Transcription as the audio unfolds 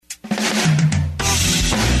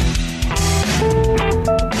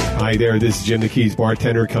Hi there, this is Jim the Keys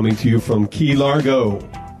bartender coming to you from Key Largo.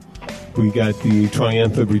 We got the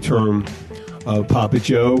triumphant return of Papa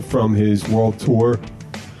Joe from his world tour.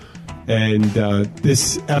 And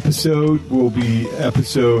this episode will be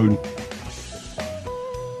episode,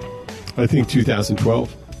 I think,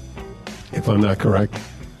 2012, if I'm not correct.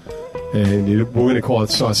 And we're going to call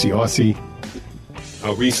it Saucy Aussie.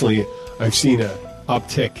 Recently, I've seen an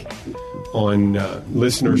uptick on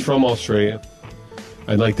listeners from Australia.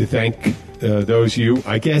 I'd like to thank those of you.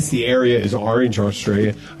 I guess the area is Orange,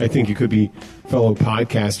 Australia. I think it could be fellow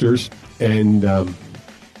podcasters. And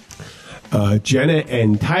Jenna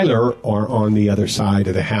and Tyler are on the other side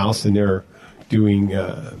of the house, and they're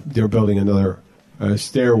building another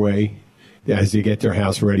stairway as they get their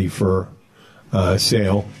house ready for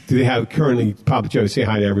sale. Do they have currently, Papa Joe, say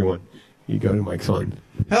hi to everyone. You go to Mike's on.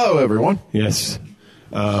 Hello, everyone. Yes.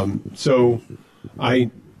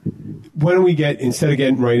 Why don't we instead of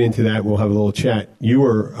getting right into that, we'll have a little chat. You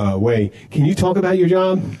were away. Can you talk about your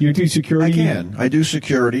job? You do security? I can. I do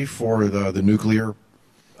security for the nuclear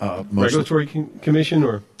Regulatory Commission,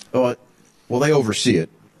 or? Well, they oversee it.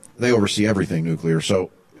 They oversee everything nuclear. So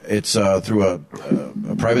it's through a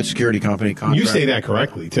private security company contract. You say that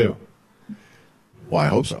correctly, too. Well, I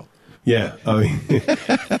hope so. Yeah. I mean,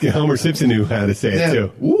 Homer Simpson knew how to say it,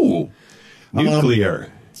 too. Ooh.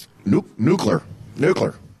 Nuclear. Nuclear.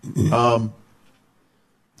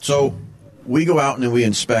 So we go out and we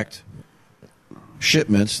inspect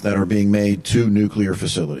shipments that are being made to nuclear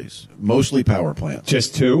facilities, mostly power plants.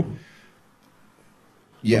 Just two?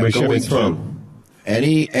 Yeah, Where going shipments to from?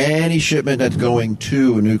 Any shipment that's going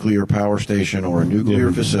to a nuclear power station or a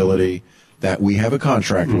nuclear facility that we have a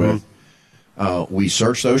contract with, we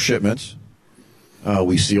search those shipments,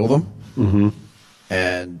 we seal them,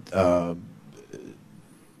 and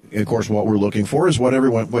of course, what we're looking for is what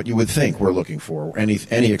you would think we're looking for.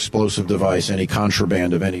 Any explosive device, any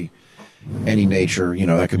contraband of any nature. You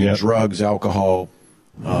know, that could be drugs, alcohol,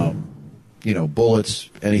 bullets,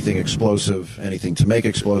 anything explosive, anything to make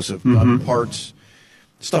explosive, gun parts,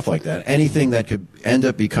 stuff like that. Anything that could end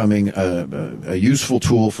up becoming a useful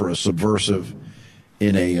tool for a subversive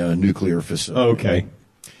in a nuclear facility. Okay.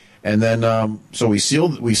 And then, so we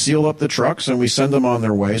seal up the trucks and we send them on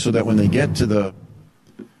their way so that when they get to the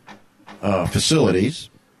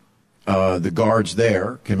facilities, the guards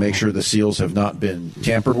there can make sure the seals have not been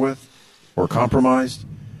tampered with or compromised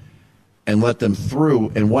and let them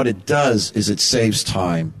through. And what it does is it saves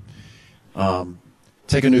time.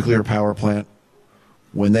 Take a nuclear power plant.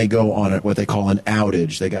 When they go on what they call an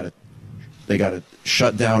outage, they got to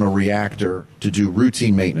shut down a reactor to do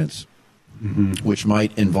routine maintenance, which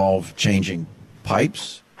might involve changing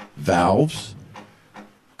pipes, valves,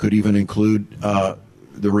 could even include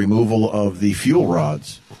the removal of the fuel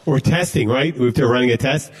rods. Or testing, right? If they're running a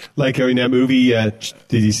test, like in that movie, did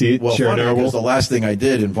you see it? Well, funny, Chernobyl? because the last thing I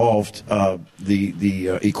did involved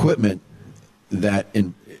the equipment that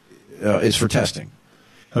is for testing.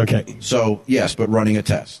 Okay. So, yes, but running a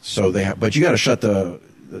test. So but you got to shut the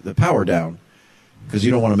power down because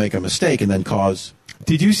you don't want to make a mistake and then cause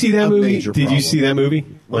Did you see that movie? major Did you problem. see that movie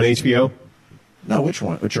on HBO? No, which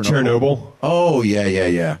one? Chernobyl. Oh,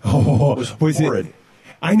 yeah. Oh, It was horrid. it?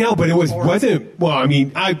 I know, but it wasn't. Well, I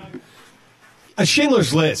mean, a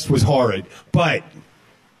Schindler's List was horrid, but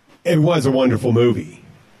it was a wonderful movie.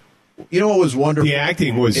 You know what was wonderful? The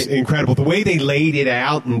acting was incredible. The way they laid it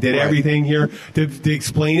out and did everything here to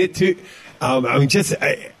explain it to. I mean, just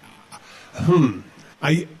I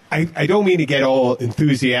don't mean to get all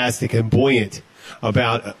enthusiastic and buoyant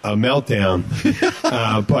about a meltdown,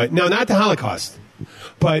 but no, not the Holocaust.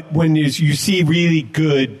 But when you see really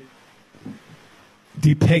good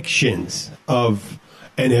depictions of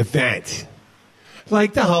an event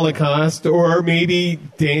like the Holocaust, or maybe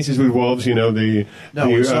Dances with Wolves, when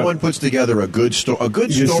someone puts together a good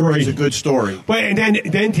story, is a good story. But and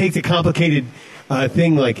then takes a complicated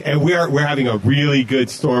thing like, and we're having a really good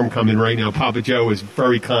storm coming right now. Papa Joe was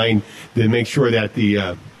very kind to make sure that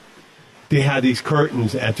they had these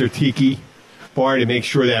curtains at their tiki bar to make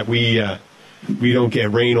sure that we don't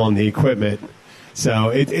get rain on the equipment. So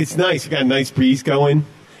it's nice. We got a nice breeze going.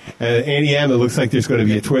 Annie M, it looks like there's going to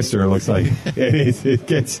be a twister. It looks like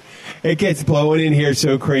it gets blowing in here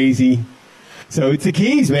so crazy. So it's the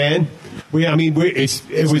Keys, man.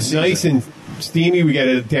 It was nice and steamy. We got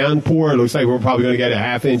a downpour. It looks like we're probably going to get a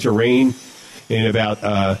half inch of rain in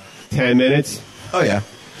about 10 minutes. Oh yeah.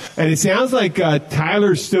 And it sounds like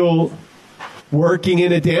Tyler's still working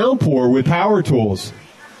in a downpour with power tools.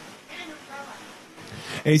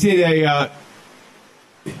 And he said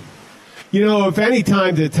if any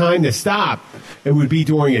time the time to stop, it would be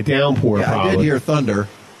during a downpour. Yeah, probably. I did hear thunder.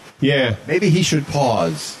 Yeah. Maybe he should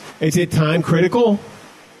pause. Is it time critical?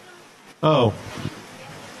 Oh.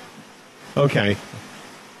 Okay.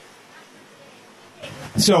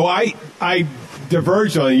 So I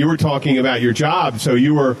diverged on you. Were talking about your job. So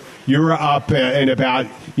you were up and about.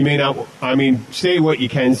 You may not. I mean, say what you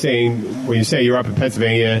can say when you say you're up in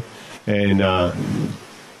Pennsylvania, and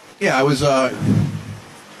Yeah, I was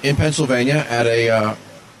in Pennsylvania at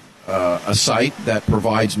a site that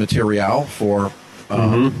provides material for,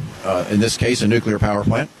 in this case, a nuclear power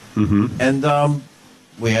plant, and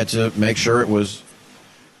we had to make sure it was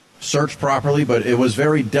searched properly, but it was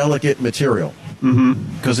very delicate material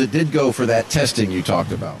because it did go for that testing you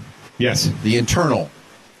talked about. yes, The internal,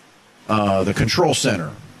 the control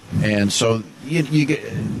center, and so you get,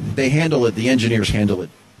 they handle it. The engineers handle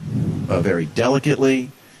it very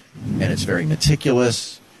delicately, and it's very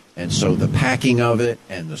meticulous. And so the packing of it,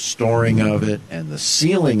 and the storing of it, and the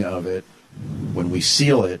sealing of it, when we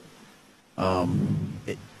seal it,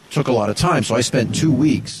 it took a lot of time. So I spent 2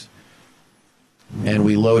 weeks, and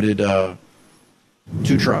we loaded 2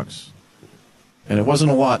 trucks, and it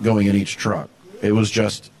wasn't a lot going in each truck. It was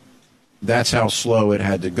just that's how slow it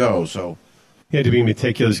had to go. So you had to be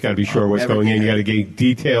meticulous. Got to be sure what's going in. You got to get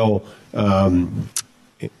detail.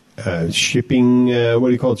 Shipping, what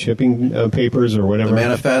do you call it? Shipping papers or whatever. the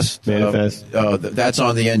manifest, Manifest. that's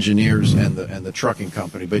on the engineers and the trucking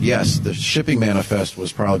company. But yes, the shipping manifest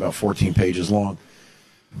was probably about 14 pages long,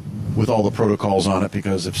 with all the protocols on it.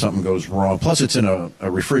 Because if something goes wrong, plus it's in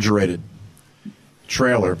a refrigerated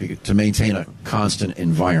trailer to maintain a constant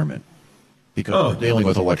environment, because we're dealing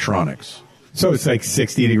with electronics. So it's like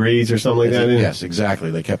 60 degrees or something like that? Yes,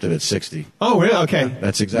 exactly. They kept it at 60. Oh, really? Okay.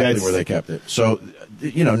 That's exactly where they kept it. So,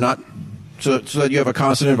 not so that you have a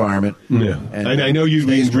constant environment. Yeah, and I know you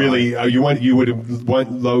stays dry. really you would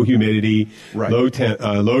want low humidity, Right. low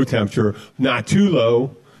temperature, not too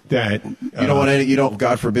low that You don't want any. You don't.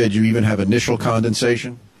 God forbid you even have initial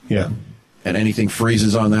condensation, yeah. and anything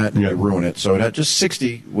freezes on that, Yeah. you ruin it. So it had just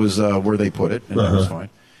 60 was where they put it, and that was fine.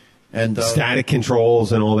 And Static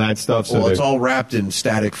controls and all that stuff. So well, it's they're- all wrapped in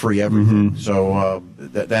static-free everything. So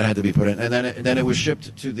that had to be put in, and then it was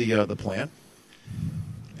shipped to the plant.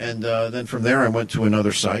 And then from there, I went to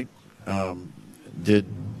another site, did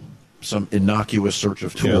some innocuous search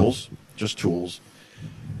of tools, just tools,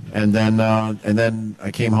 and then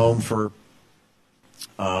I came home for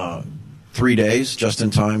 3 days, just in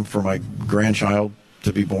time for my grandchild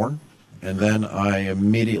to be born, and then I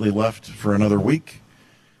immediately left for another week,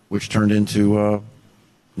 which turned into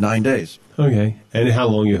 9 days. Okay. And how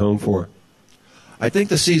long you home for? I think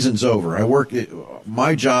the season's over.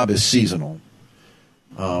 My job is seasonal.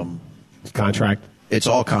 Contract. It's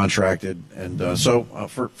all contracted, and so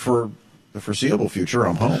for the foreseeable future,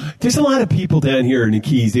 I'm home. There's a lot of people down here in the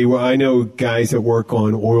Keys. I know guys that work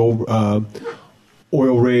on oil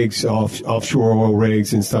rigs, offshore oil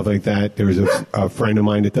rigs and stuff like that. There's a friend of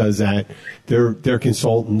mine that does that. They're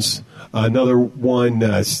consultants. Another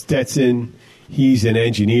one, Stetson, he's an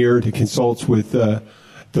engineer that consults with the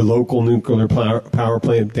local nuclear power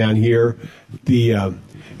plant down here.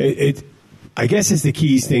 I guess it's the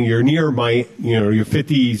Keys thing. You're near you're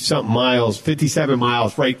 50-something miles, 57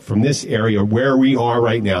 miles right from this area where we are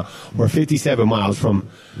right now. We're 57 miles from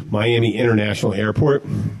Miami International Airport.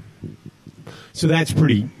 So that's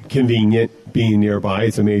pretty convenient being nearby.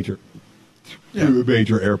 It's a major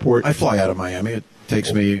airport. I fly out of Miami. It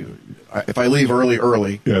takes me, if I leave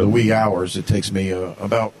early, the wee hours, it takes me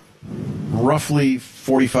about roughly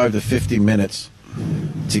 45 to 50 minutes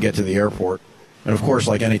to get to the airport. And of course,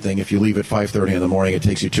 like anything, if you leave at 5:30 in the morning, it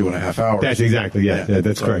takes you 2.5 hours. That's exactly,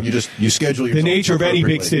 that's so correct. You schedule yourself the nature of any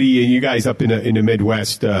big city, and you guys up in the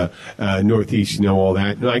Midwest, Northeast, know all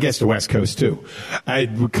that. And I guess the West Coast too.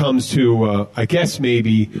 It comes to, I guess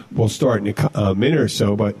maybe we'll start in a minute or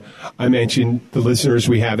so. But I mentioned the listeners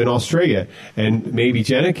we have in Australia, and maybe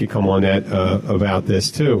Jenna could come on that about this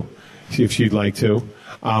too, see if she'd like to.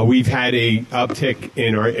 We've had a uptick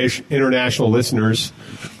in our international listeners.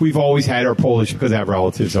 We've always had our Polish because I have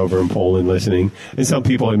relatives over in Poland listening, and some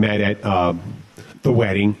people I met at the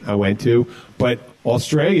wedding I went to. But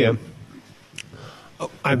Australia,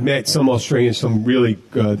 I've met some Australians, some really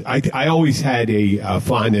good. I always had a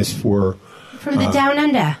fondness for from the Down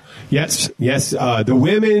Under. Yes. The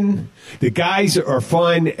women, the guys are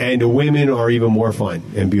fun, and the women are even more fun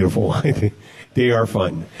and beautiful. I think they are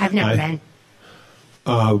fun. I've never been.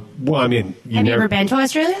 Well, I mean, have you ever been to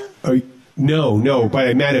Australia? No, but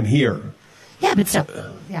I met him here. Yeah, but still,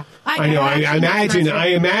 yeah. I know. I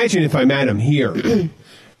imagine if I met him here,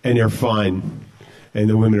 and they're fun, and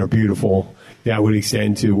the women are beautiful, that would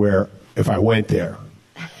extend to where if I went there.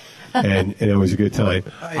 and it was a good time.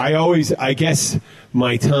 I guess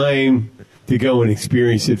my time to go and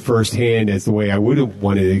experience it firsthand as the way I would have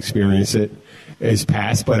wanted to experience it is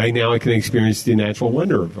past, but now I can experience the natural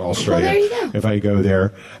wonder of Australia. Well, there you go. If I go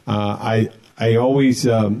there. I always,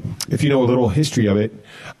 if you know a little history of it,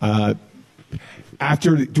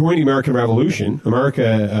 during the American Revolution,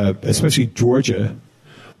 America, especially Georgia,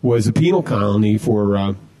 was a penal colony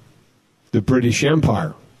for the British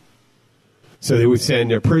Empire. So they would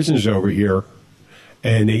send their prisoners over here,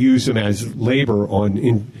 and they used them as labor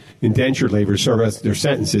indentured labor, serve out their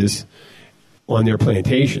sentences on their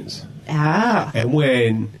plantations. Ah. And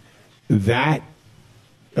when that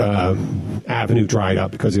avenue dried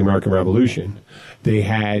up because of the American Revolution, they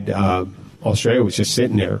had Australia was just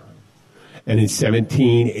sitting there. And in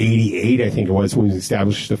 1788, I think it was, when we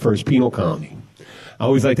established the first penal colony. I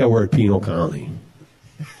always like that word, penal colony.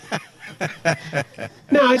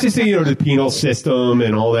 No, I just say, the penal system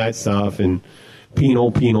and all that stuff, and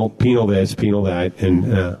penal this, penal that,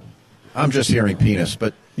 and I'm just hearing penis,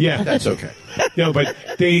 but yeah, that's okay. No, but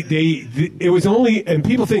it was only, and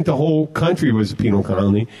people think the whole country was a penal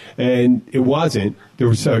colony, and it wasn't. There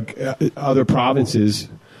was other provinces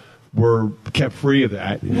were kept free of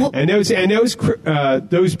that, and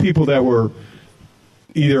those people that were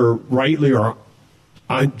either rightly or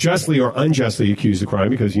unjustly accused of crime,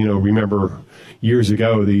 because remember years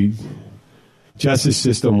ago the justice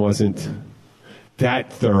system wasn't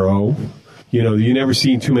that thorough. You never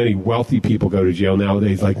seen too many wealthy people go to jail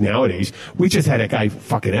nowadays. Like nowadays, we just had a guy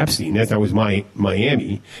fucking Epstein. That was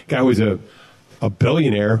Miami. Guy was a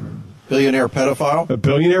billionaire. Billionaire pedophile? A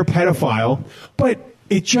billionaire pedophile. But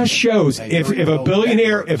it just shows if a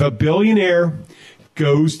billionaire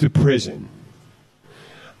goes to prison,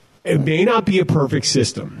 it may not be a perfect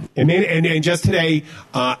system. It may, and just today,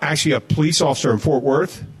 actually a police officer in Fort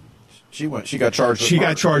Worth, She got charged.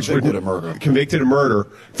 Convicted of murder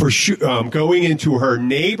for going into her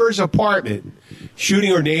neighbor's apartment,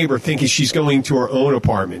 shooting her neighbor, thinking she's going to her own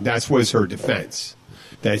apartment. That was her defense.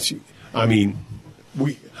 I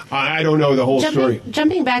don't know the whole story.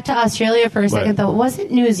 Jumping back to Australia for a second, though,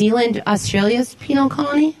 wasn't New Zealand Australia's penal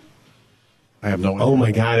colony? I have no idea. Oh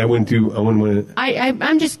my God! I wouldn't want to.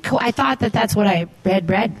 I thought that's what I had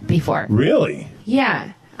read before. Really?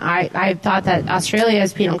 Yeah. I thought that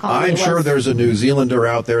Australia's penal colony I'm sure there's a New Zealander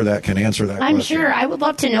out there that can answer that question. I'm sure. I would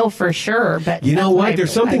love to know for sure. But you know what?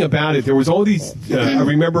 There's something about it. There was all these... I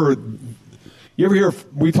remember... You ever hear...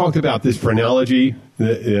 We talked about this phrenology.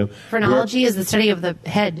 Phrenology is the study of the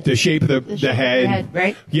head. The shape of the head.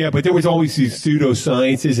 Right? Yeah, but there was always these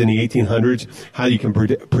pseudosciences in the 1800s, how you can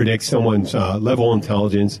predict someone's level of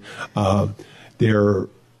intelligence, their...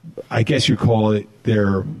 I guess you call it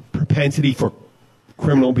their propensity for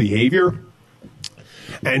criminal behavior.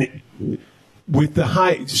 And with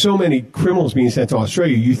so many criminals being sent to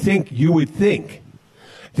Australia, you would think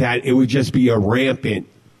that it would just be a rampant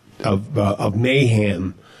of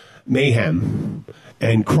mayhem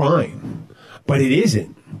and crime, but it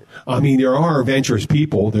isn't. I mean, there are adventurous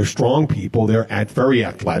people, they're strong people, they're very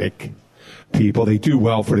athletic people. They do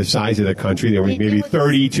well for the size of the country. There was maybe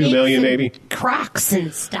 32 million, maybe Crocs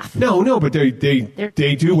and stuff. No, but they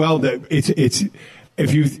do well. It's.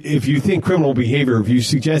 If you think criminal behavior, if you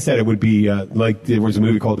suggest that it would be like there was a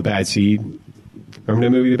movie called The Bad Seed. Remember that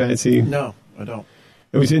movie, The Bad Seed? No, I don't.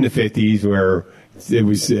 It was in the 50s where it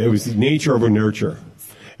was nature over nurture.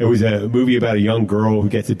 It was a movie about a young girl who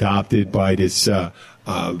gets adopted by this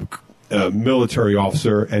military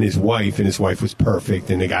officer and his wife was perfect,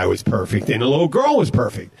 and the guy was perfect, and the little girl was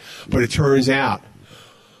perfect. But it turns out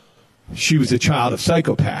she was a child of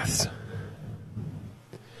psychopaths.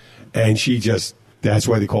 And that's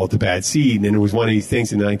why they call it the bad seed. And it was one of these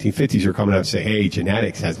things in the 1950s. You're coming out and say, hey,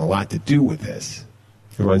 genetics has a lot to do with this.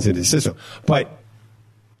 It runs into the system. But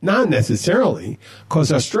not necessarily,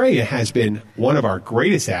 because Australia has been one of our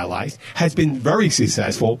greatest allies, has been very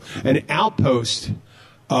successful, an outpost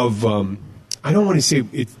of, I don't want to say,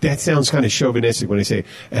 that sounds kind of chauvinistic when I say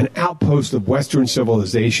an outpost of Western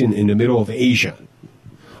civilization in the middle of Asia,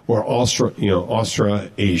 or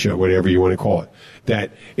Austra-Asia, whatever you want to call it.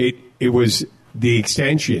 That it was the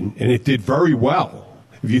extension, and it did very well.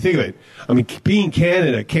 If you think of it, I mean, being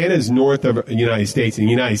Canada's north of the United States, and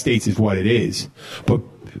the United States is what it is. But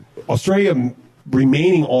Australia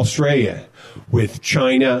remaining Australia with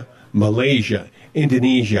China, Malaysia,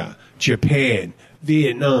 Indonesia, Japan,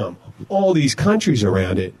 Vietnam, all these countries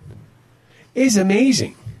around it is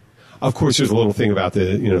amazing. Of course, there's a little thing about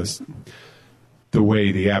the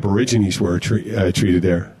way the Aborigines were treated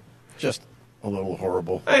there. Just a little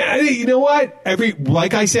horrible. You know what?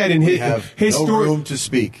 Like I said, in We have no room to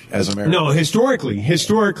speak as Americans. No,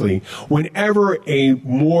 historically, whenever a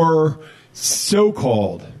more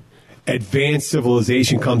so-called advanced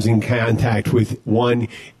civilization comes in contact with one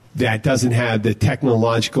that doesn't have the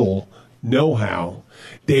technological know-how,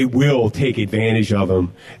 they will take advantage of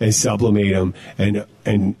them and sublimate them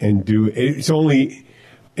and do. It's only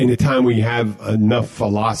in a time where you have enough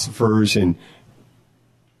philosophers and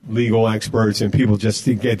legal experts and people just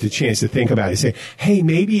to get the chance to think about it, say, hey,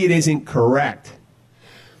 maybe it isn't correct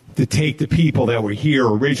to take the people that were here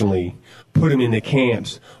originally, put them in the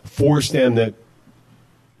camps, force them to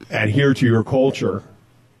adhere to your culture,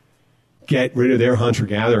 get rid of their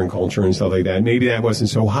hunter-gathering culture and stuff like that. Maybe that wasn't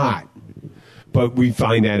so hot. But we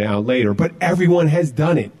find that out later. But everyone has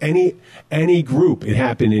done it. Any group. It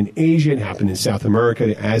happened in Asia. It happened in South America.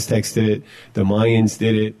 The Aztecs did it. The Mayans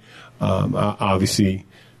did it. Obviously,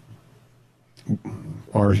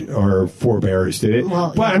 our forebears did it.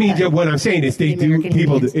 Well, but I mean, what I'm saying is they do.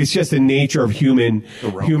 People. Indians. It's just the nature of human.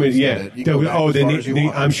 Yeah.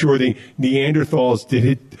 I'm sure the Neanderthals did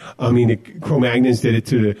it. I mean, the Cro-Magnons did it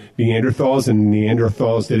to the Neanderthals, and the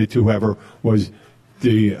Neanderthals did it to whoever was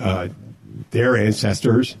their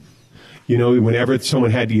ancestors. You know, whenever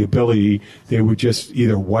someone had the ability, they would just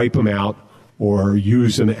either wipe them out or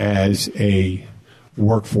use them as a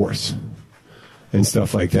workforce and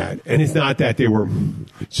stuff like that. And it's not that they were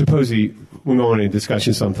supposedly, we'll go on a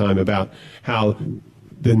discussion sometime about how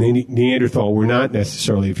the Neanderthal were not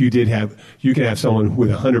necessarily, if you could have someone with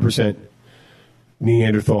 100%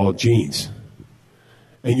 Neanderthal genes,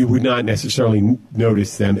 and you would not necessarily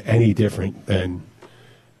notice them any different than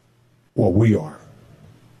what we are.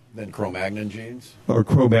 Than Cro-Magnon genes? Or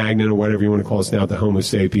Cro-Magnon, or whatever you want to call us now, the Homo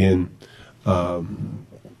sapien.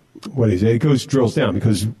 What is it? It drills down,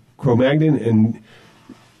 because Cro-Magnon and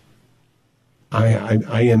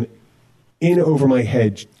I am in over my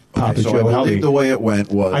head, Papa so Joe. I believe the way it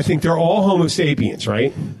went was... I think they're all Homo sapiens,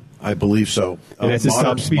 right? I believe so. And that's a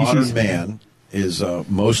subspecies? Modern man is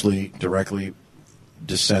mostly directly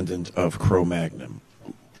descendant of Cro-Magnon.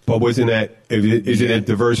 But wasn't that... Is it a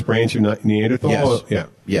diverse branch of Neanderthal? Yes. Yeah.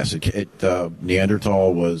 Yes.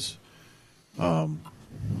 Neanderthal was...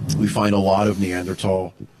 we find a lot of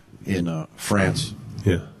Neanderthal in France.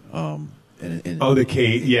 Yeah. The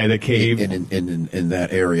cave. Yeah, the cave. In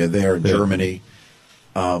that area there in Germany.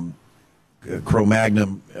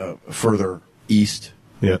 Cro-Magnon further east.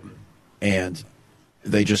 Yeah. And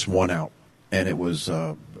they just won out. And it was...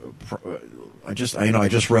 I just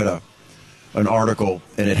read an article,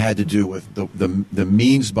 and it had to do with the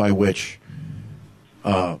means by which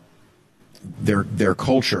their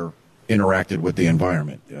culture interacted with the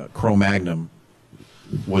environment. Cro-Magnon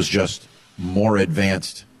was just more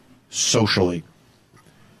advanced socially.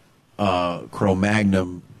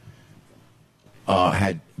 Cro-Magnon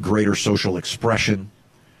had greater social expression.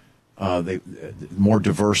 They more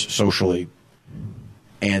diverse socially,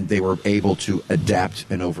 and they were able to adapt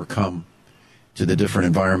and overcome to the different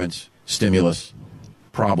environments, stimulus,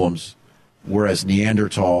 problems. Whereas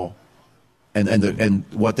Neanderthal, and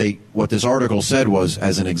what this article said was,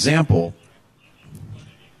 as an example,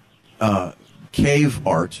 cave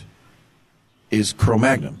art is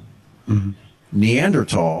Cro-Magnon. Mm-hmm.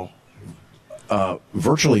 Neanderthal,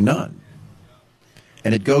 virtually none.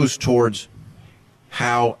 And it goes towards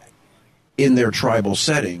how, in their tribal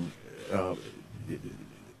setting,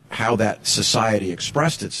 how that society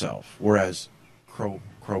expressed itself. Whereas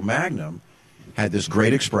Cro-Magnon had this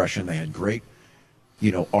great expression. They had great,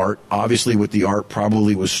 art. Obviously, with the art,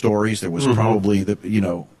 probably was stories. There was probably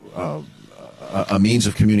a means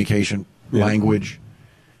of communication, language.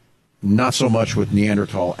 Not so much with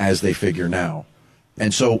Neanderthal as they figure now.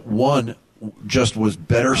 And so one just was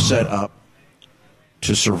better set up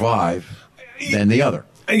to survive than the other.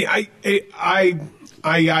 I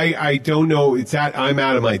don't know. I'm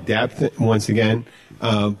out of my depth once again,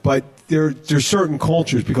 but there's certain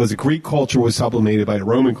cultures, because the Greek culture was sublimated by the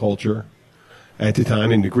Roman culture at the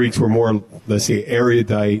time, and the Greeks were more, let's say,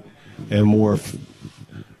 erudite and more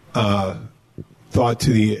thought to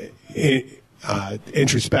the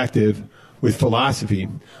introspective with philosophy,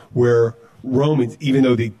 where Romans, even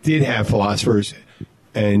though they did have philosophers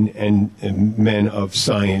and men of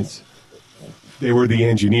science, they were the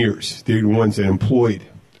engineers. They were the ones that employed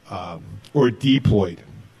or deployed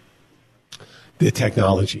the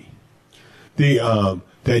technology. That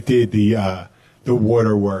did the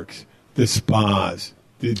waterworks, the spas,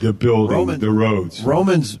 the building, the roads.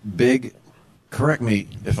 Romans big, correct me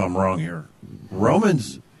if I'm wrong here,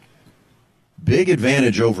 Romans big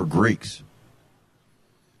advantage over Greeks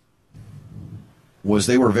was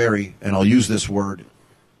they were very, and I'll use this word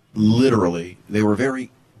literally, they were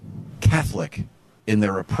very Catholic in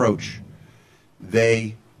their approach.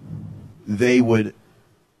 They would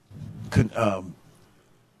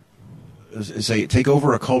say take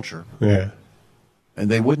over a culture, and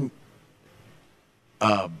they wouldn't.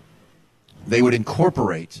 They would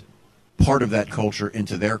incorporate part of that culture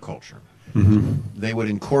into their culture. Mm-hmm. They would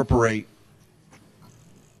incorporate.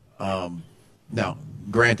 Now,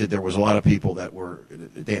 granted, there was a lot of people that were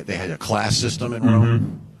they had a class system in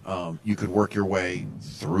Rome. Mm-hmm. You could work your way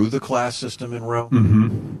through the class system in Rome.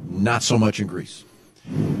 Mm-hmm. Not so much in Greece.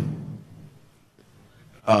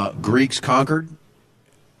 Greeks conquered,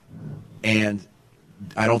 and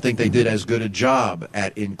I don't think they did as good a job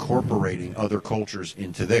at incorporating other cultures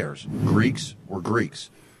into theirs. Greeks were Greeks.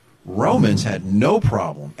 Romans had no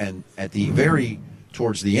problem, and at the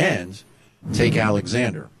towards the end, take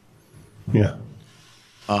Alexander. Yeah.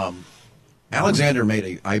 Alexander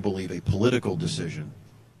made, I believe, a political decision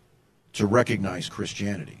to recognize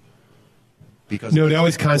Christianity. Because no, that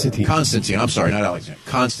was Constantine. Constantine, I'm sorry, not Alexander.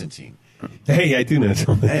 Constantine. Hey, I do know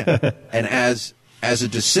something. And as a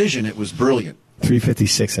decision, it was brilliant.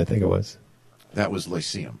 356, I think it was. That was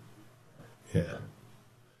Lyceum. Yeah.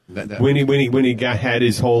 When he had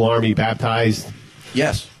his whole army baptized.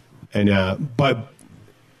 Yes. And but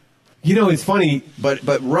it's funny.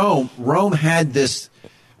 But Rome had this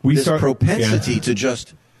propensity to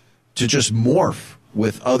just morph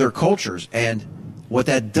with other cultures, and what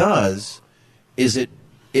that does is it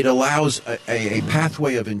allows a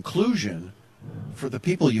pathway of inclusion for the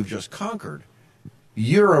people you've just conquered.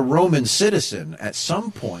 You're a Roman citizen at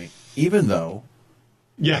some point, even though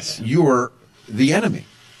you were the enemy.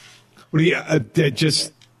 Well, yeah,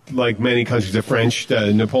 just like many countries, the French,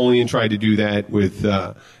 Napoleon tried to do that with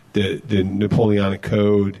the Napoleonic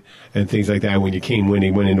Code and things like that. When he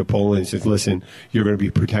went into Poland and said, listen, you're going to be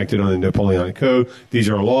protected on the Napoleonic Code. These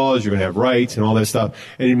are our laws. You're going to have rights and all that stuff.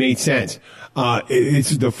 And it made sense.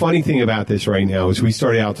 It's the funny thing about this right now is we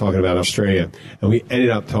started out talking about Australia and we ended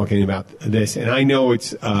up talking about this. And I know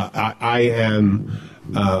I am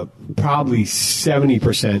probably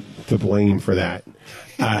 70% to blame for that.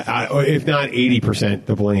 If not 80%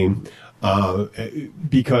 to blame.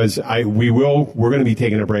 Because we're going to be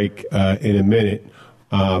taking a break in a minute,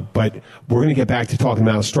 but we're going to get back to talking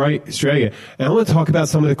about Australia, and I want to talk about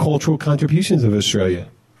some of the cultural contributions of Australia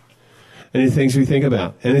and the things we think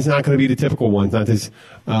about. And it's not going to be the typical ones, not this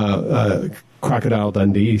Crocodile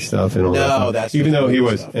Dundee stuff and all that. No, that's even though he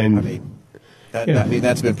was. Stuff. And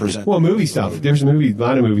that's been presented. Well, movie stuff. There's a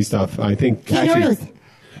lot of movie stuff. I think. Actually,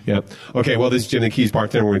 yeah. Okay. Well, this is Jim the Keys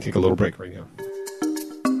bartender. We're going to take a little break right now.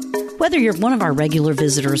 Whether you're one of our regular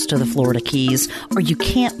visitors to the Florida Keys or you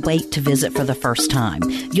can't wait to visit for the first time,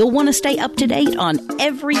 you'll want to stay up to date on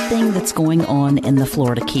everything that's going on in the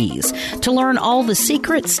Florida Keys. To learn all the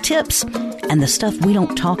secrets, tips, and the stuff we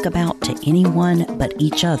don't talk about to anyone but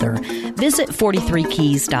each other, visit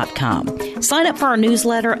 43keys.com. Sign up for our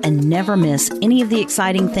newsletter and never miss any of the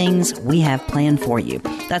exciting things we have planned for you.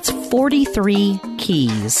 That's 43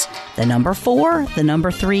 Keys. The number 4, the number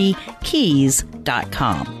 3,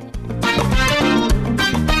 keys.com.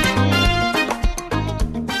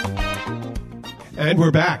 And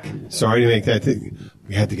we're back. Sorry to make that thing.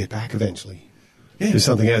 We had to get back eventually. Yeah. There's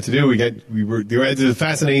something I had to do. It's a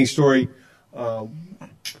fascinating story. We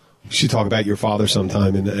should talk about your father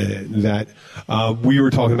sometime and that. We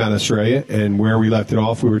were talking about Australia and where we left it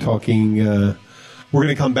off. We were talking, we're going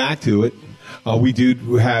to come back to it. We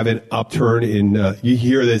do have an upturn in, you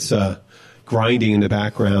hear this grinding in the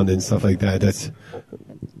background and stuff like that. That's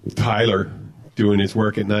Tyler doing his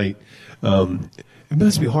work at night. It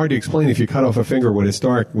must be hard to explain if you cut off a finger when it's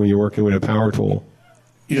dark when you're working with a power tool.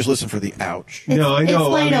 You just listen for the ouch. No, I know. It's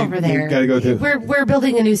light over there. Gotta go to. We're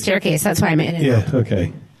building a new staircase. That's why I'm in it. Yeah.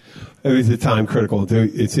 Okay. It's a time critical.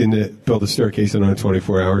 It's in the build a staircase in under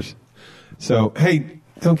 24 hours. So hey,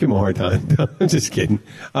 don't give him a hard time. I'm just kidding.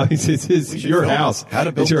 It's your house. How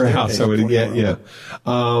to build it's your house. So yeah.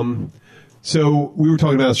 So we were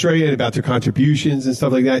talking about Australia and about their contributions and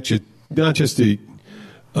stuff like that. Not just the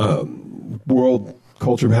world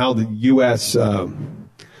culture, but how the U.S.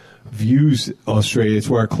 Views Australia. It's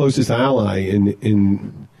our closest ally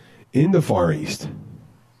in the Far East.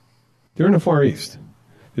 They're in the Far East.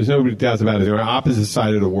 There's no doubt about it. They're on the opposite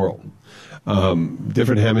side of the world.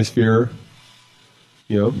 Different hemisphere.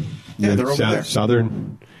 Yeah, they're over there.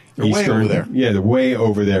 Southern, they're Eastern. Way over there. Yeah, they're way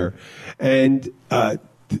over there. And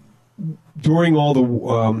during all the,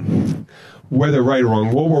 whether right or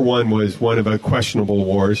wrong, World War I was one of the questionable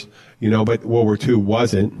wars, but World War II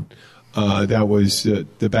wasn't. That was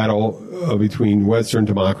the battle between Western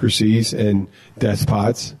democracies and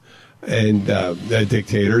despots and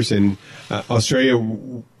dictators. And Australia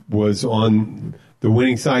was on the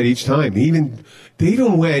winning side each time. They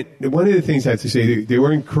even went. One of the things I have to say, they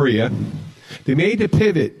were in Korea. They made the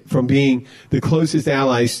pivot from being the closest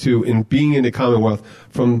allies to and being in the Commonwealth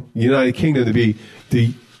from the United Kingdom to be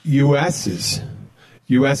the U.S.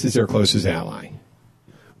 U.S. is their closest ally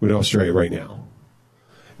with Australia right now.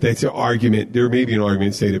 That's an argument. There may be an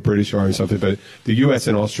argument to say the British are or something, but the U.S.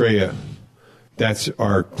 and Australia, that's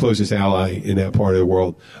our closest ally in that part of the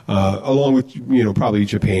world, along with probably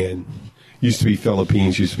Japan. Used to be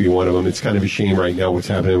Philippines, used to be one of them. It's kind of a shame right now what's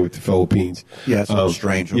happening with the Philippines. Yeah, it's a little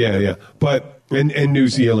strange. Yeah. But, and New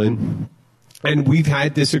Zealand. And we've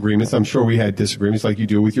had disagreements. I'm sure we had disagreements like you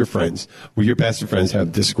do with your friends. With your best of friends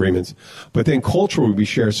have disagreements. But then culturally, we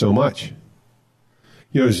share so much.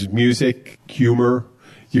 There's music, humor.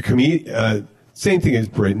 Same thing as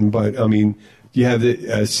Britain, but, you have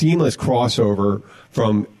the seamless crossover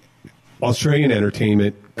from Australian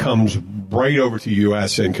entertainment comes right over to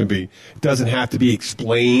U.S. and doesn't have to be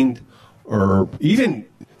explained, or even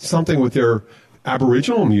something with their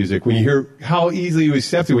Aboriginal music. When you hear how easily you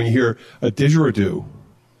accept it when you hear a didgeridoo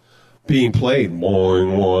being played. Well,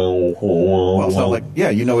 it's not like,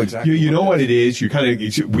 you know exactly. You know what it is.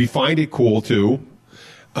 We find it cool too.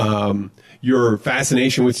 Your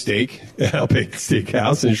fascination with steak, Outback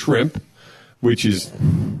Steakhouse, and shrimp, which is,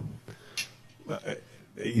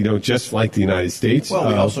 just like the United States. Well,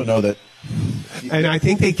 we also know that. And I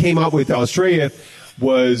think they came up with Australia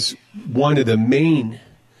was one of the main,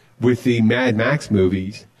 with the Mad Max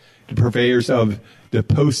movies, the purveyors of the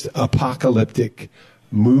post-apocalyptic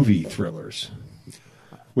movie thrillers.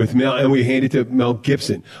 With Mel, and we handed it to Mel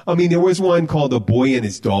Gibson. There was one called The Boy and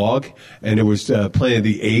His Dog, and it was Planet of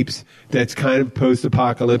the Apes. That's kind of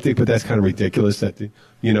post-apocalyptic, but that's kind of ridiculous. That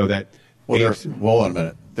that. Well, hold on a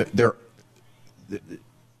minute.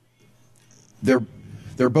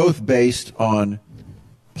 They're both based on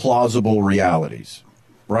plausible realities,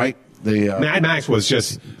 right? The Mad Max was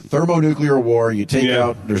just thermonuclear war. You take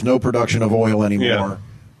out. There's no production of oil anymore.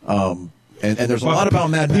 Yeah. And there's a lot about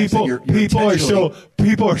Mad Max.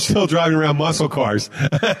 People are still driving around muscle cars.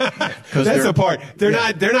 That's the part. They're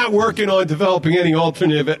not working on developing any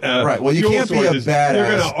alternative. Right. Well, you can't be a badass.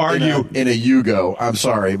 They're going to argue in a Yugo. I'm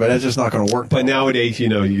sorry, but it's just not going to work. But nowadays,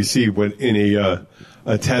 you see what in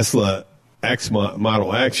a Tesla X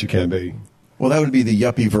Model X you can be. Well, that would be the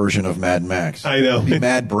yuppie version of Mad Max. I know. It'd be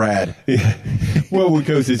Mad Brad. Yeah. Well, it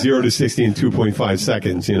goes to 0 to 60 in 2.5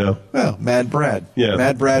 seconds, Well, Mad Brad. Yeah.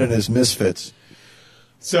 Mad Brad and his misfits.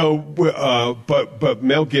 So, but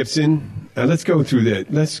Mel Gibson, let's go through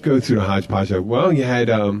the hodgepodge. Well, you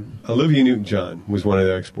had Olivia Newton-John was one of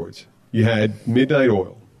the exports. You had Midnight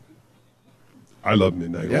Oil. I love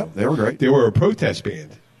Midnight Oil. Yeah, they were great. They were a protest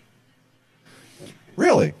band.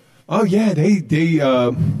 Really? Oh, yeah. They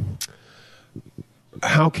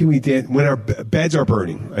How Can We Dance When Our Beds Are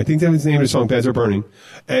Burning. I think that was the name of the song, Beds Are Burning.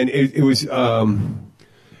 And it was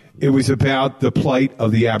about the plight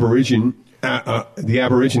of the Aborigines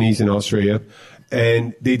in Australia.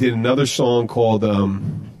 And they did another song called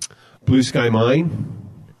Blue Sky Mine.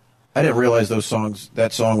 I didn't realize that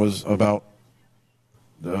song was about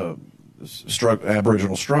the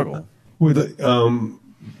Aboriginal struggle. With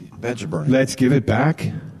Beds Are Burning. Let's Give It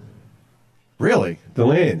Back. Really? The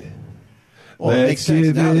land. Well, it makes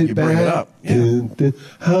sense now that you bring it up. Yeah.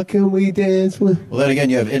 How can we dance with... Well, then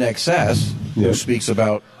again, you have In Excess, who speaks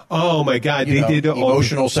about... Oh, my God. They did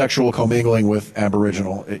emotional sexual commingling with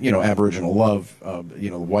Aboriginal love,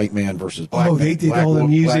 the white man versus black man. Oh, they did all the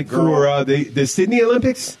music for the Sydney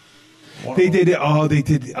Olympics? They did it. Oh, they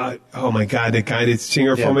did. Oh, my God. The guy that's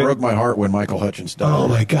singer from it. It broke my heart when Michael Hutchence died. Oh,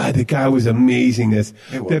 my God. The guy was amazing.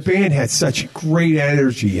 The band had such great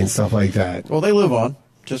energy and stuff like that. Well, they live on.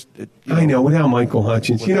 I know, without Michael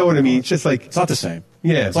Hutchence. You know what I mean? It's just like... It's not the same.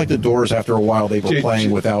 Yeah. It's like the Doors after a while they were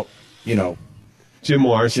playing without, Jim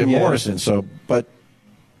Morrison. Morrison. So, but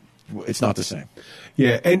it's not the same.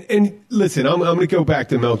 Yeah, and listen, I'm going to go back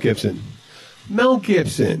to Mel Gibson. Mel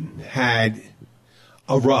Gibson had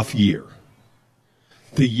a rough year.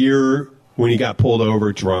 The year when he got pulled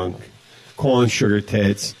over drunk, calling sugar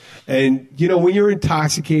tits. And, when you're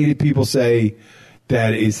intoxicated, people say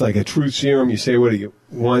that it's like a truth serum. You say what you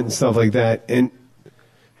want and stuff like that. And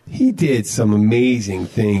he did some amazing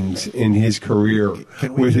things in his career.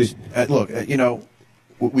 Can we look,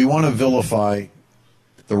 we want to vilify.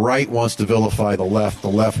 The right wants to vilify the left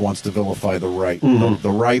wants to vilify the right. Mm-hmm. The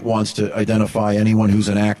right wants to identify anyone who's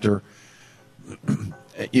an actor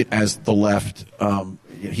as the left.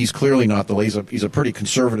 he's clearly not the he's a pretty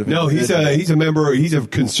conservative. No, he's a member. He's a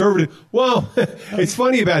conservative. Well, it's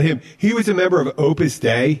funny about him. He was a member of Opus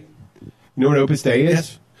Dei. You know what Opus Dei is?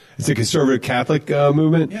 Yes. It's a conservative Catholic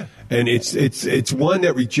movement. Yeah. And it's one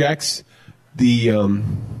that rejects the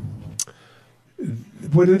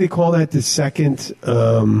what do they call that? The second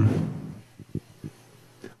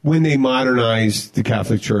when they modernize the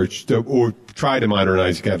Catholic Church or try to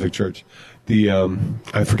modernize the Catholic Church.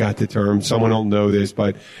 I forgot the term. Someone will know this,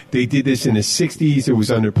 but they did this in the 60s. It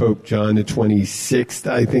was under Pope John the 26th,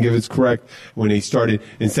 I think, if it's correct, when they started,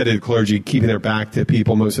 instead of the clergy keeping their back to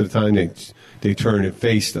people most of the time, they turned and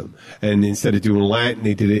faced them. And instead of doing Latin,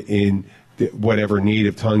 they did it in whatever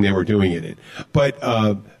native tongue they were doing it in. But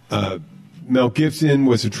Mel Gibson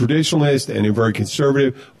was a traditionalist and a very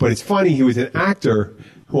conservative. But it's funny, he was an actor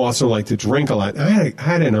who also liked to drink a lot. I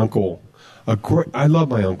had an uncle. I love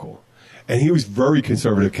my uncle. And he was very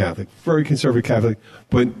conservative Catholic,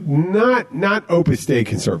 but not Opus Dei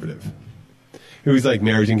conservative. It was like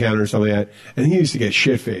Marriage Encounter or something like that. And he used to get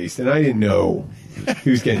shit-faced, and I didn't know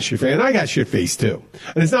he was getting shit-faced. And I got shit-faced, too.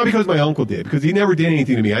 And it's not because my uncle did, because he never did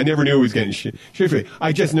anything to me. I never knew he was getting shit-faced.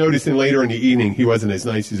 I just noticed later in the evening he wasn't as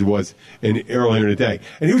nice as he was earlier in the day.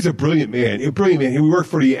 And he was a brilliant man. He worked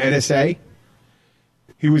for the NSA.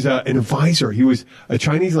 He was an advisor. He was a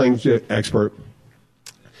Chinese language expert.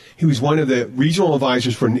 He was one of the regional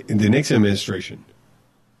advisors for the Nixon administration.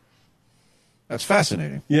 That's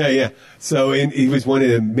fascinating. Yeah. So he was one of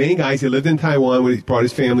the main guys. He lived in Taiwan. He brought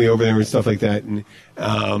his family over there and stuff like that. And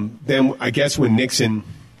then I guess when Nixon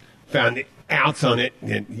found outs on it,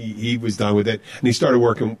 he was done with it. And he started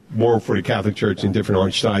working more for the Catholic Church in different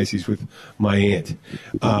archdioceses with my aunt.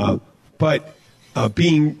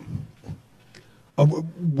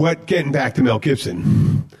 Getting back to Mel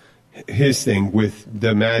Gibson, his thing with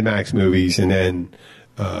the Mad Max movies, and then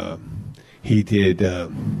he did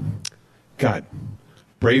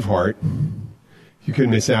Braveheart. You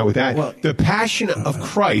couldn't miss out with that. Well, The Passion of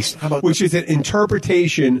Christ, which is an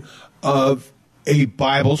interpretation of a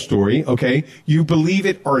Bible story. Okay, you believe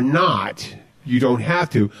it or not, you don't have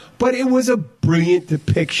to, but it was a brilliant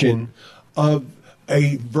depiction of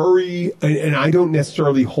a very, and I don't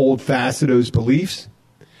necessarily hold fast to those beliefs.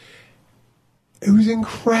 It was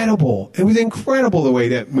incredible. It was incredible the way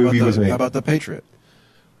that movie was made. How about The Patriot?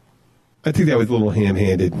 I think that was a little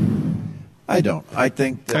ham-handed. I don't. I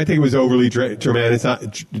think it was overly dramatized,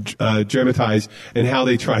 and how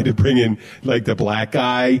they tried to bring in like the black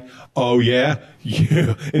guy. Oh yeah,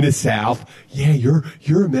 you in the South. Yeah,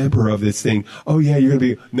 you're a member of this thing. Oh yeah, you're gonna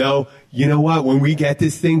be. No, you know what? When we get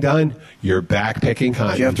this thing done, you're backpicking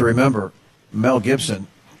cotton. You have to remember, Mel Gibson,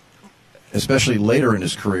 especially later in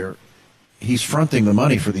his career, he's fronting the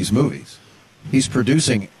money for these movies. He's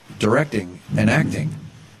producing, directing, and acting.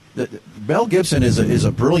 Mel Gibson is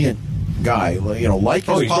a brilliant guy. You know, like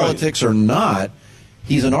his politics or not,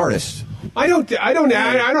 he's an artist. I don't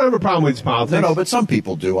have a problem with his politics. No, but some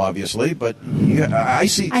people do, obviously. But I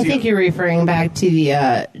see. I think you're referring back to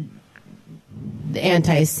the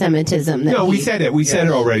anti-Semitism. We said it. We said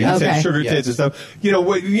it already. We said sugar tits and stuff. You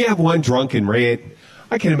know, you have one drunken rant.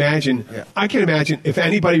 I can imagine. Yeah. I can imagine if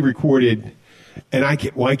anybody recorded, and I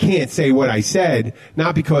can't say what I said,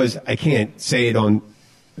 not because I can't say it on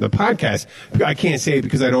the podcast. I can't say it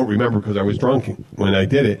because I don't remember because I was drunk when I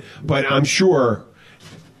did it. But I'm sure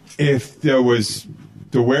if there was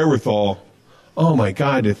the wherewithal, oh my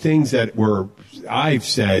God, the things that I've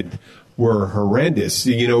said were horrendous.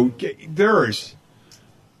 You know,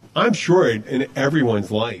 I'm sure in everyone's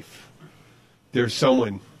life, there's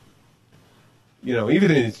someone, you know, even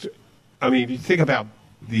if you think about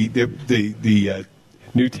the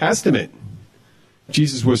New Testament,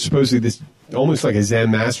 Jesus was supposedly this almost like a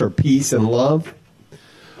Zen master of peace and love.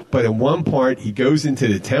 But in one part, he goes into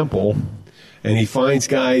the temple and he finds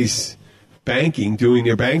guys doing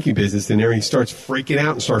their banking business in there, and he starts freaking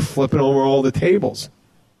out and starts flipping over all the tables.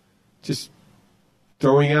 Just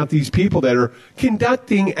throwing out these people that are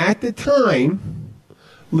conducting, at the time,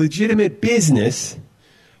 legitimate business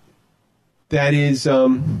that is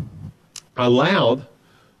allowed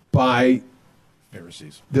by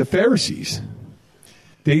the Pharisees.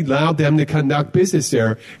 They allowed them to conduct business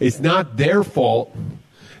there. It's not their fault.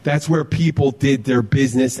 That's where people did their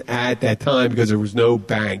business at that time because there was no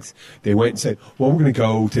banks. They went and said, well, we're going to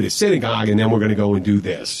go to the synagogue and then we're going to go and do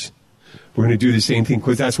this. We're going to do the same thing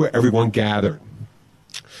because that's where everyone gathered.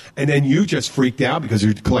 And then you just freaked out because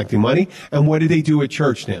you're collecting money. And what do they do at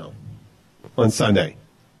church now on Sunday?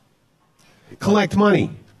 Collect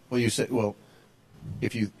money. Well, you said,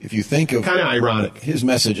 if you think of kind of ironic his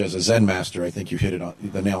message as a Zen master, I think you hit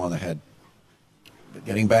the nail on the head. But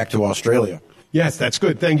getting back to Australia, Yes, that's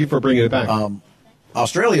good. Thank you for bringing it back.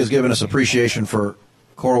 Australia has given us appreciation for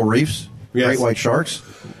coral reefs, Yes. great white sharks.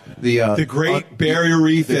 The Great Barrier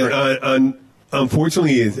Reef,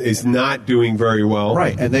 unfortunately, is not doing very well.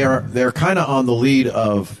 right, and they're kind of on the lead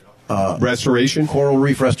of Restoration. coral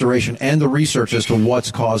reef restoration and the research as to what's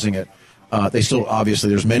causing it. They still, obviously,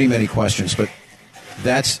 there's many questions, but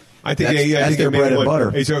that's their bread and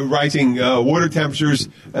butter. It's rising water temperatures,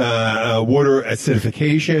 water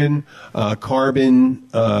acidification, carbon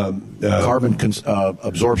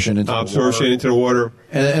Absorption into the water.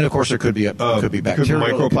 and of course there could be bacteria,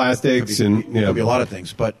 microplastics, could be a lot of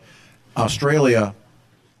things. But Australia,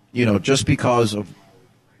 just because of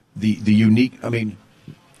the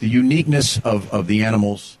uniqueness of the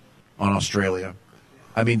animals on Australia,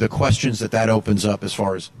 the questions that opens up as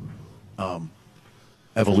far as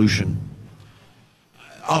evolution.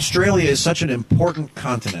 Australia is such an important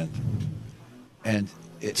continent, and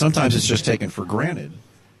sometimes it's just taken for granted.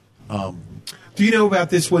 Do you know about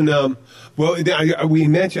this one? I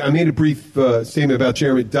made a brief statement about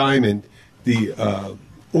Jeremy Diamond, the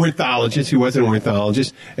ornithologist who was an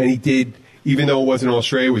ornithologist, and he did, even though it wasn't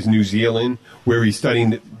Australia, it was New Zealand, where he's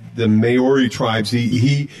studying the Maori tribes.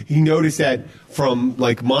 He noticed that from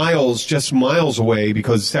like just miles away,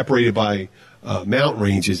 because it's separated by mountain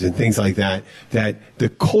ranges and things like that, that the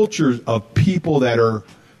cultures of people that are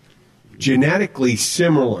genetically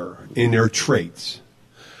similar in their traits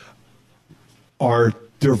are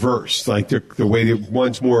diverse. Like the way that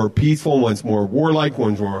one's more peaceful, one's more warlike,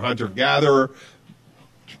 one's more hunter-gatherer,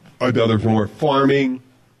 another's more farming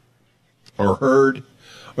or herd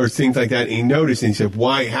or things like that. And he noticed, and he said,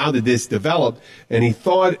 "Why? How did this develop?" And he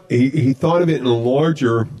thought of it in a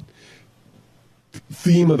larger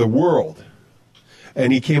theme of the world.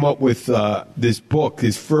 And he came up with this book,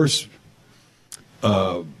 his first,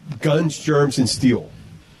 Guns, Germs, and Steel.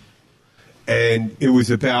 And it was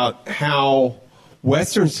about how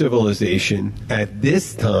Western civilization at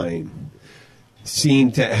this time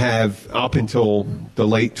seemed to have, up until the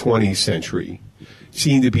late 20th century,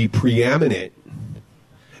 seemed to be preeminent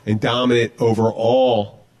and dominant over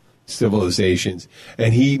all civilizations.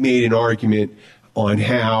 And he made an argument on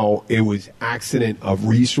how it was accident of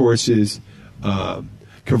resources,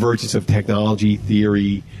 convergence of technology,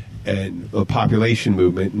 theory, and a population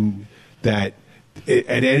movement, and that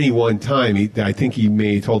at any one time, I think he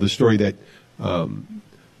may have told the story that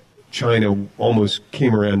China almost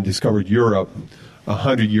came around and discovered Europe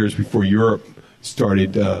 100 years before Europe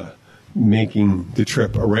started making the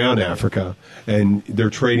trip around Africa, and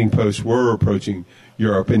their trading posts were approaching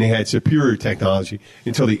Europe, and they had superior technology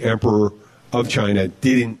until the emperor of China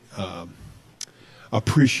didn't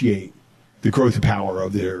appreciate the growth power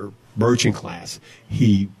of their merchant class.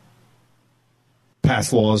 He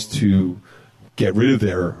passed laws to get rid of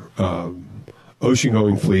their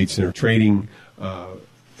ocean-going fleets and their trading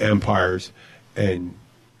empires and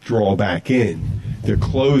draw back in. To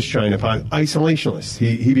close China upon isolationists.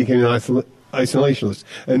 He became an isolationist.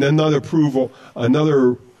 And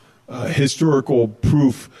another historical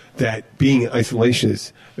proof that being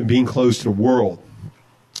isolationist and being close to the world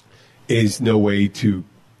is no way to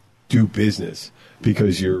do business,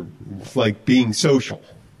 because it's like being social,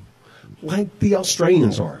 like the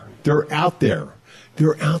Australians are. They're out there.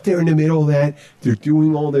 They're out there in the middle of that. They're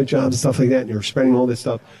doing all their jobs and stuff like that, and they're spreading all this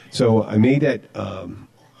stuff. So I made that.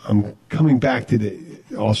 I'm coming back to the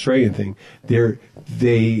Australian thing.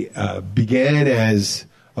 They began as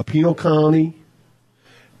a penal colony.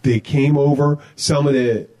 They came over. Some of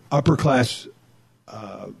the upper class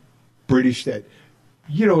British that,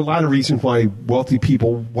 a lot of reasons why wealthy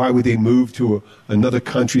people, why would they move to another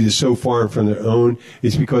country that's so far from their own,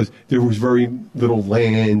 is because there was very little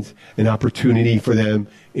land and opportunity for them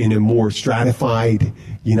in a more stratified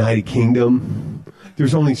United Kingdom.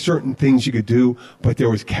 There's only certain things you could do, but there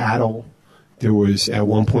was cattle. At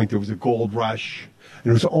one point, there was a gold rush. And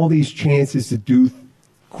there was all these chances to do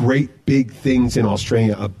great big things in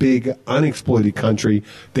Australia, a big unexploited country.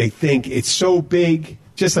 They think it's so big,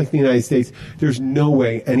 just like the United States, there's no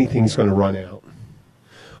way anything's going to run out.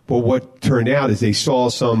 But what turned out is they saw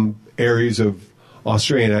some areas of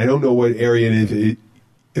Australia, and I don't know what area it is,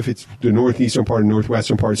 if it's the northeastern part,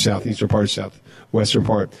 northwestern part, southeastern part, southwestern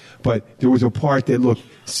part, but there was a part that looked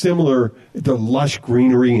similar, the lush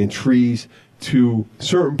greenery and trees, to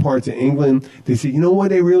certain parts of England. They said, you know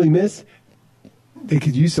what they really miss? They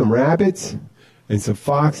could use some rabbits and some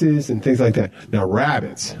foxes and things like that. Now,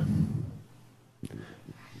 rabbits,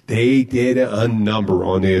 they did a number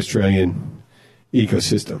on the Australian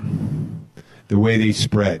ecosystem. The way they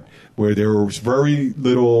spread, where there was very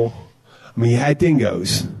little. I mean, you had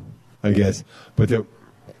dingoes, I guess, but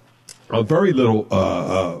a very little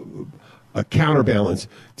a counterbalance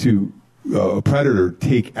to a predator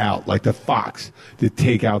take out, like the fox, to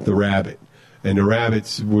take out the rabbit. And the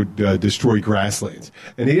rabbits would destroy grasslands.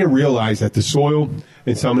 And they didn't realize that the soil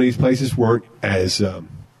in some of these places weren't as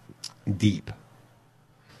deep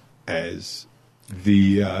as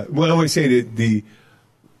the, well, I say the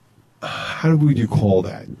how would you call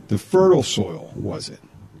that? The fertile soil, was it?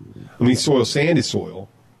 I mean, sand is soil,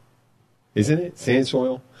 isn't it? Sand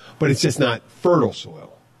soil? But it's just not fertile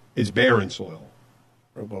soil. It's barren soil.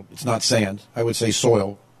 Well, it's not sand. I would say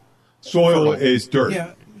soil. Soil is dirt.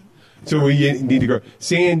 Yeah. So we need to grow.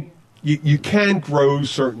 Sand, you can grow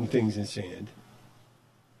certain things in sand.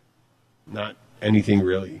 Not anything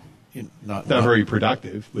really. Not very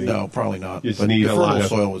productive. No, probably not. Just but need the a lot fertile of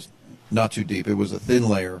soil was not too deep. It was a thin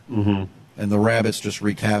layer, and the rabbits just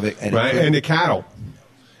wreaked havoc. And right, and the cattle,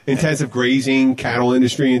 intensive grazing, cattle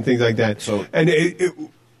industry, and things like that. So, and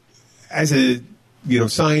as a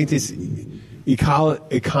scientist,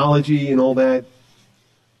 ecology and all that,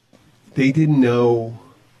 they didn't know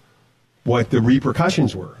what the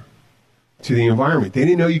repercussions were to the environment. They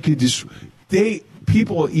didn't know you could just.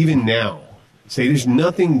 People even now say there's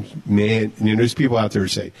nothing man. There's people out there who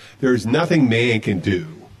say there's nothing man can do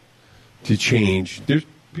to change. They're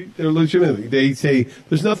legitimately. They say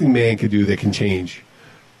there's nothing man can do that can change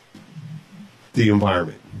the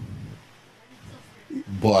environment.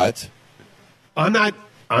 But I'm not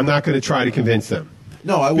going to try to convince them.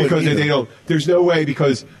 No, I wouldn't because either. they don't. There's no way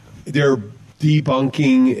because they're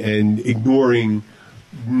debunking and ignoring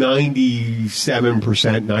 97%,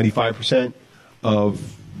 95%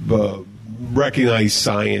 of recognized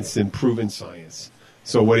science and proven science.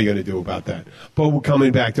 So what are you going to do about that? But we're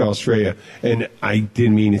coming back to Australia, and I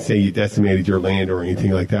didn't mean to say you decimated your land or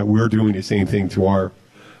anything like that. We're doing the same thing to our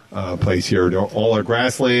place here. All our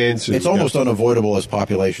grasslands. It's almost unavoidable as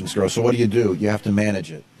populations grow. So what do? You have to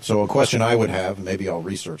manage it. So a question I would have, maybe I'll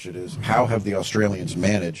research it, is how have the Australians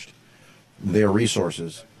managed their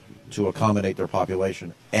resources to accommodate their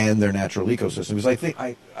population and their natural ecosystem? Because I think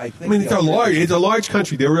it's a large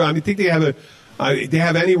country. I think they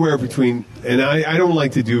have anywhere between, and I don't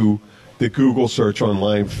like to do the Google search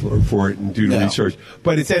online for it and do the research,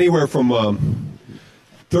 but it's anywhere from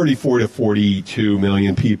 34 to 42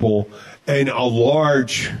 million people, and it's a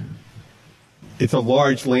large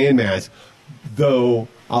landmass, though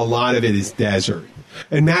a lot of it is desert.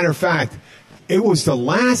 And matter of fact, it was the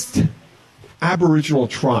last Aboriginal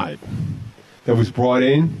tribe that was brought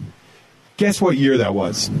in. Guess what year that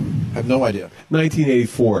was? I have no idea.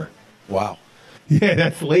 1984. Wow. Yeah,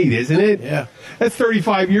 that's late, isn't it? Yeah. That's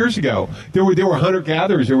 35 years ago. There were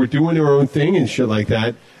hunter-gatherers that were doing their own thing and shit like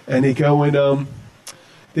that, and they go and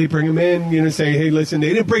they bring them in, say, hey, listen,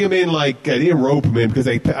 they didn't bring them in they didn't rope them in because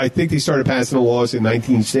I think they started passing the laws in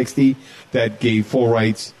 1960 that gave full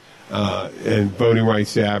rights and voting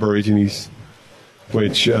rights to Aborigines,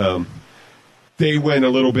 which they went a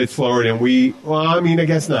little bit slower than we. Well, I mean, I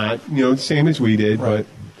guess not. Same as we did, right. But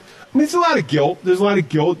I mean, it's a lot of guilt. There's a lot of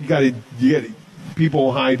guilt. You got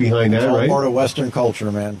people hide behind that, it's all right? part of Western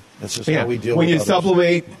culture, man. That's just how we deal when with you others.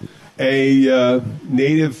 supplement a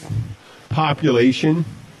native population.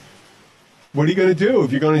 What are you going to do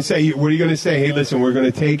if you're going to say? What are you going to say? Hey, listen, we're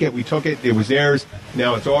going to take it. We took it. It was theirs.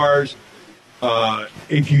 Now it's ours.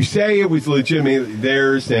 If you say it was legitimately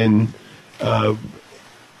theirs, then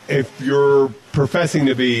if you're professing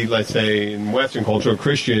to be, let's say, in Western culture, a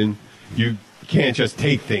Christian, you can't just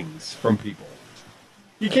take things from people.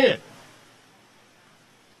 You can't.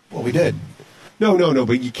 Well, we did. No,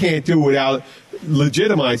 but you can't do it without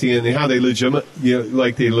legitimizing it and how they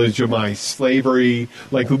like they legitimize slavery,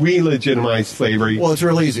 like we legitimize slavery. Well, it's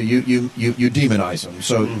real easy. You demonize them.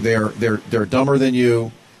 So they're dumber than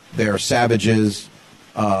you. They're savages.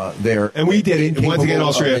 And we did it once again.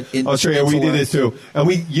 Australia, we did this too. And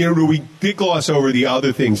we did gloss over the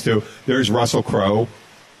other things too. There's Russell Crowe.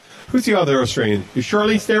 Who's the other Australian? Is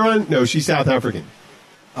Charlize Theron? No, she's South African.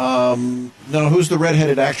 No, who's the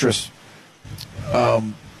redheaded actress?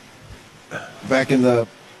 Back in the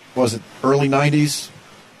early 90s?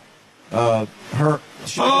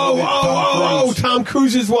 Tom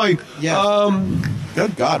Cruise's wife. Yeah.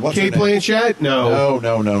 Good God, what's Kate her name? Blanchett? No.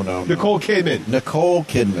 Nicole Kidman. Nicole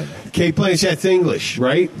Kidman. Kate Blanchett's English,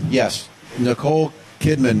 right? Yes. Nicole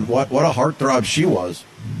Kidman, what a heartthrob she was.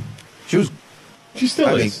 She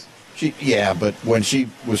still is. But when she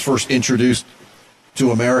was first introduced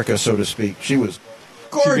to America, so to speak, she was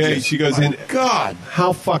gorgeous. She goes in. God,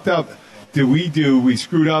 how fucked up did we do? We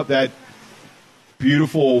screwed up that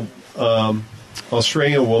beautiful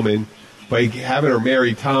Australian woman by having her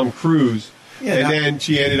marry Tom Cruise, then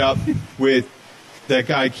she ended up with that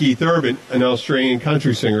guy Keith Urban, an Australian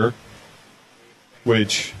country singer,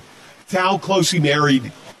 which how closely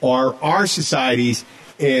married are our societies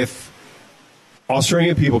if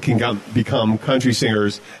Australian people can become country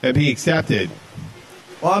singers and be accepted?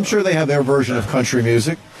 Well, I'm sure they have their version of country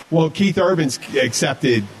music. Well, Keith Urban's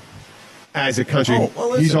accepted as a country. Oh, well,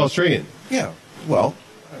 listen. He's Australian. Yeah. Well,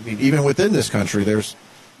 I mean, even within this country, there's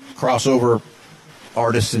crossover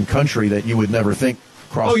artists in country that you would never think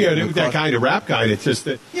cross. Oh, yeah, that guy, the rap guy, that's just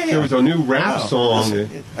that there was a new rap song.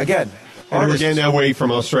 Listen, again, and we're getting away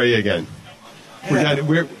from Australia again. Yeah.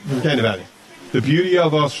 We're getting about it. The beauty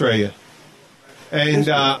of Australia. And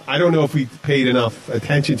I don't know if we paid enough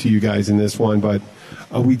attention to you guys in this one, but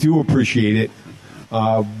we do appreciate it.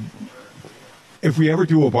 If we ever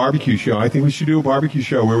do a barbecue show, I think we should do a barbecue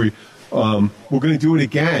show where we're going to do it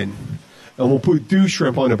again, and we'll do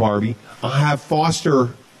shrimp on the barbie. I'll have Foster.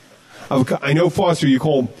 I know Foster.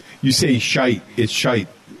 You say shite. It's shite.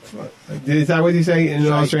 Is that what you say in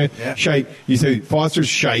Australia? Yeah. Shite. You say Foster's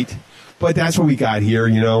shite, but that's what we got here,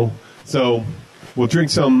 So we'll drink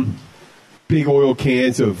some big oil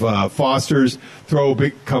cans of Foster's. Throw a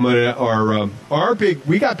big our big.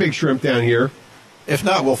 We got big shrimp down here. If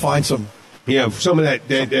not, we'll find some. Yeah, some of that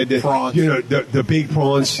prawns. The big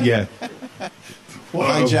prawns. Yeah, We'll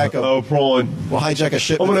hijack prawn. We'll hijack a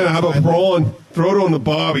shipment. I'm gonna have a prawn. Throw it on the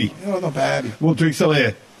barbie. No bad. We'll drink some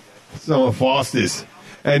of Foster's.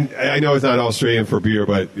 And I know it's not Australian for beer,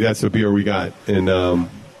 but that's the beer we got. And I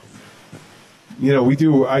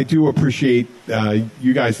do appreciate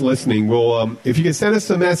you guys listening. Well, if you can send us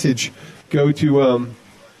a message, go to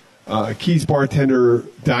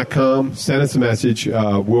keysbartender.com. Send us a message.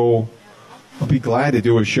 I'll be glad to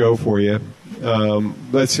do a show for you.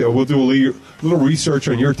 We'll do a little research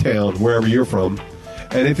on your town, wherever you're from.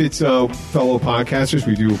 And if it's fellow podcasters,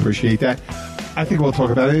 we do appreciate that. I think we'll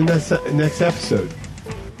talk about it in the next episode.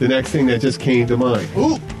 The next thing that just came to mind.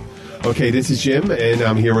 Ooh. Okay, this is Jim, and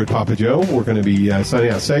I'm here with Papa Joe. We're going to be signing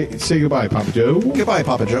out. Say goodbye, Papa Joe. Goodbye,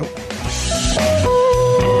 Papa Joe.